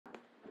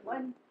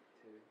1,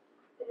 2,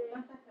 3,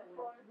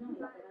 4,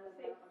 5,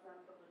 6.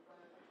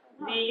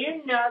 Do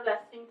you know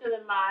that Cinco de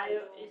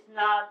Mayo is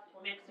not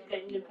Mexican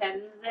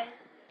Independence Day?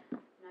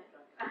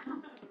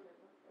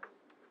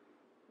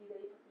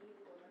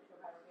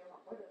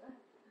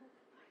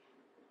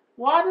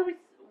 What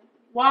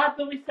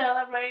do we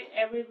celebrate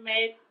every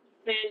May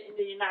 5th in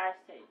the United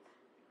States?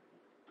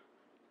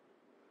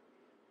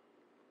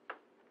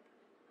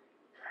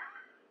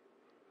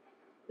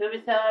 Do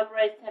we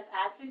celebrate St.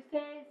 Patrick's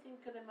Day,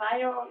 Cinco de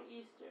Mayo, or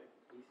Easter?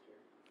 Easter.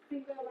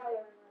 Cinco de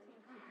Mayo.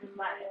 Cinco de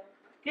Mayo.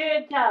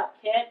 Good job,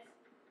 kids.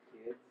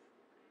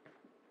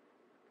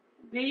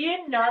 Do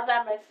you know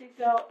that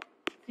Cinco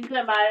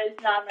de Mayo is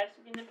not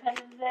Mexican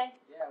Independence Day?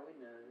 Yeah, we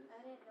know this. I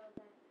didn't know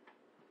that.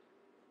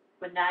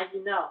 But now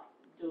you know.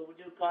 You're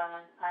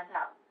gonna find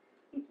out.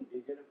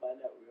 You're gonna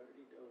find out. We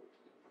already know.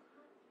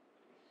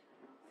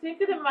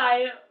 Cinco de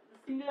Mayo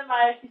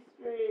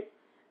history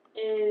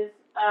is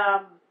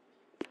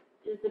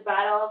the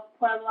Battle of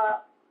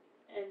Puebla,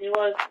 and it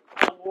was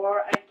a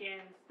war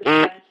against the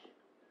French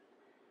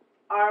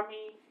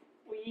army.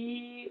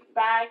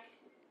 Back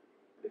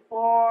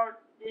before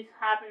this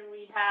happened,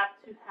 we have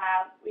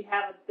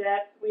a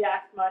debt. We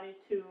ask money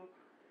to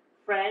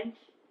French,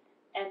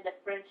 and the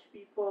French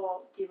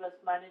people give us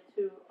money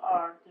to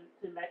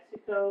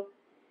Mexico.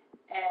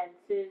 And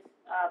since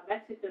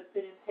Mexico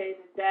couldn't pay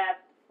the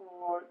debt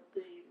for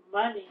the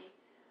money,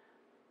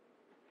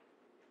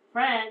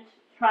 French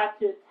tried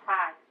to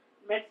attack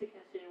Mexico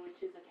City,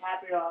 which is the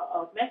capital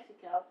of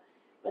Mexico.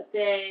 But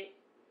they,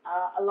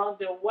 along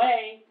the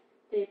way,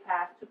 they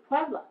passed to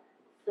Puebla.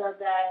 So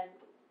then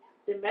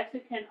the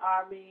Mexican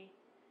army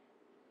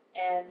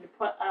and the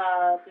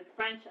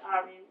French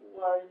army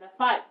were in a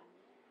fight.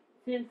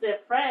 Since the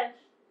French,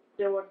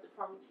 they were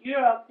from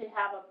Europe, they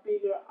have a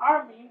bigger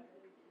army,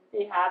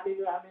 they have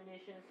bigger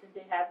ammunition, and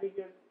they have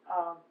bigger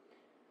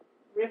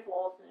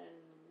rifles and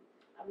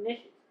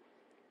ammunition.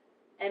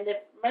 And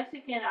the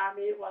Mexican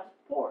army was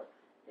poor.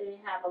 They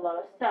didn't have a lot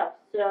of stuff.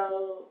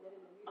 So,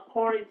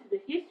 according to the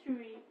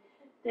history,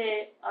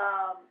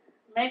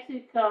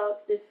 Mexico,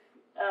 they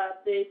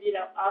did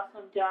an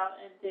awesome job,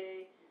 and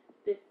they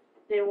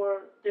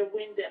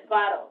win the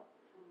battle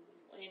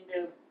in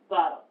the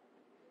battle.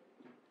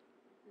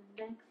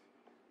 Next.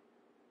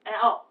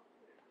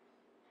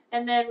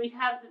 And then we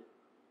have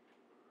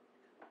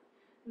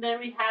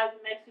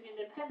Mexican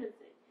Independence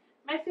Day.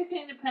 Mexican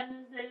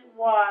Independence Day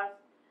was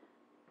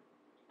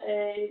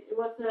a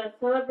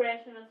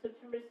celebration on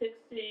September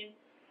 16th.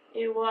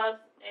 It was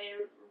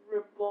a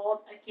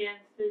revolt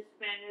against the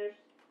Spanish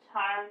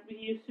time.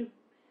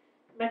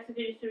 Mexico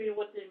used to be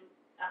with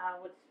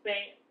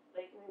Spain,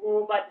 like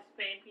ruled by the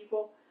Spain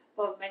people,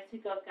 but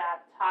Mexico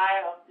got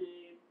tired of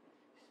the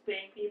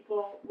Spain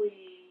people.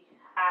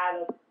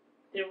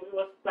 There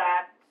was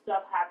bad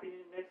stuff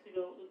happening in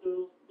Mexico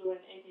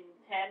during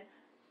 1810.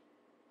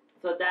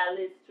 So that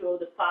leads to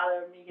the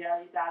father Miguel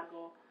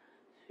Hidalgo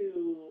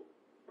to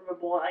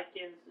revolt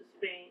against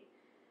Spain.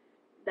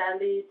 That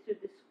leads to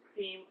the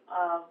scream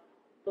of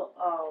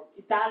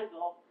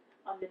Hidalgo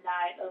on the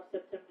night of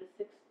September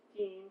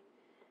 16th.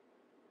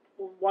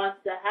 Once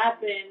that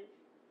happened,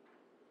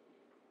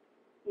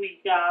 we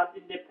got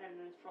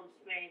independence from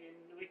Spain, and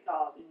we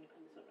got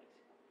independence of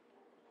Mexico.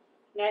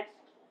 Next.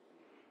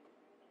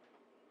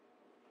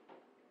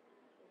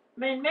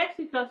 In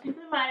Mexico, Cinco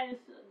de Mayo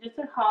is just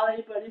a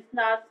holiday, but it's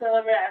not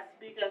celebrated as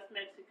big as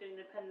Mexican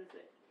Independence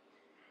Day.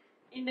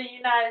 In the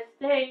United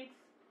States,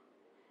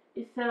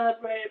 it's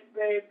celebrated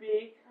very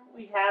big.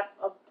 We have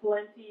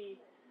plenty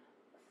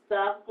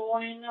stuff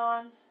going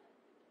on,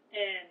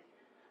 and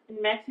in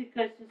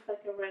Mexico, it's just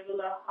like a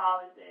regular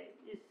holiday.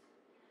 It's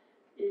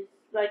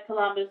like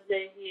Columbus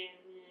Day here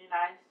in the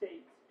United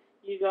States.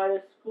 You go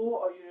to school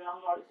or you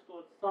don't go to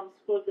school. Some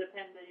schools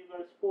depend that you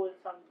go to school and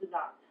some do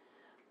not.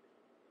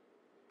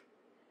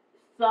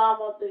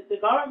 Some of the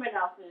government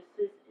offices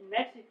in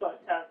Mexico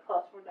are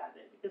closed for that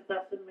day because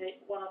that's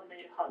one of the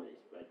major holidays,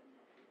 but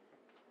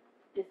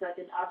it's like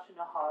an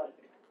optional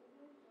holiday.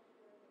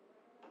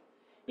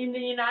 In the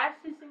United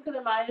States, Cinco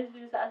de Mayo is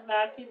used as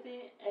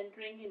marketing and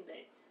drinking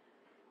day.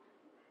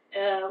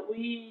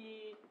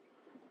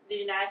 The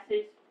United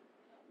States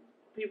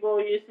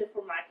people use it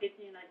for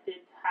marketing, like they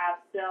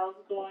have sales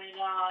going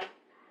on,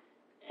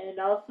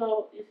 and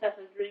also it's as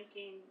a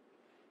drinking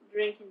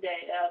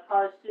day.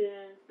 College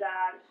students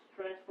that are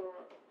stressed for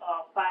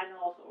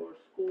finals or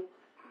school,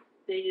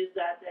 they use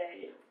that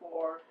day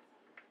for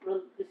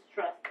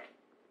distress.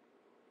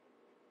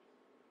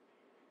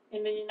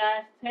 In the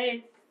United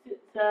States,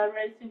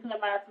 celebrating Cinco de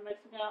Mayo is a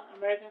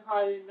Mexican-American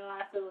holiday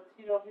known as the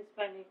Latino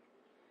Hispanic.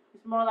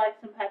 It's more like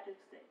St.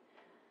 Patrick's Day.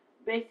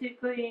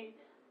 Basically,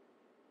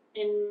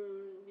 in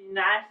the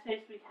United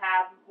States, we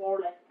have more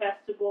like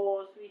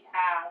festivals. We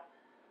have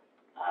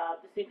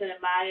the Cinco de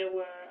Mayo,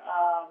 where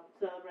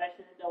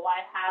celebration in the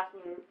White House,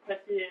 where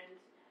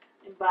presidents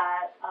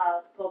invite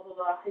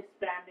popular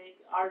Hispanic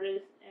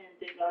artists, and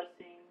they go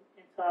sing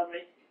and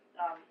celebrate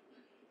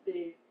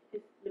the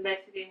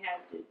Mexican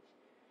heritage.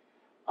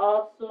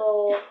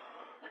 Also,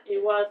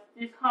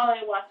 this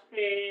holiday was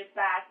created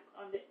back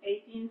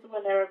 18th,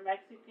 whenever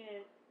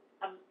Mexican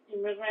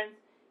immigrants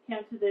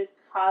came to the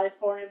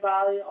California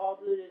Valley, all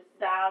to the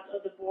south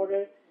of the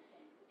border,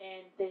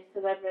 and they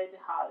celebrate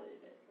the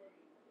holiday.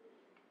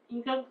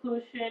 In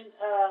conclusion,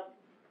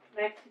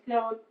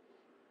 Mexico,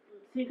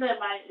 Cinco de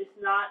Mayo is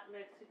not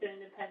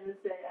Mexican Independence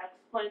Day. I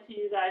explained to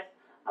you guys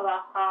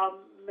about how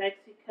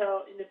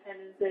Mexico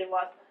Independence Day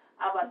was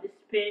about the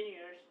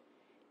Spaniards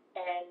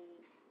and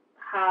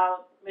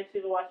how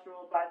Mexico was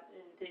ruled by,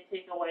 and they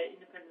take away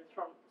independence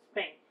from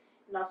Spain.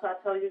 And also I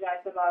told you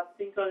guys about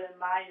Cinco de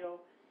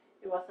Mayo.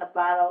 It was a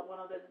battle, one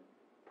of the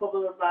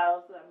popular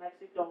battles that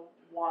Mexico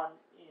won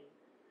in.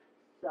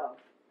 So,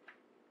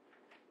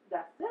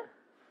 that's it.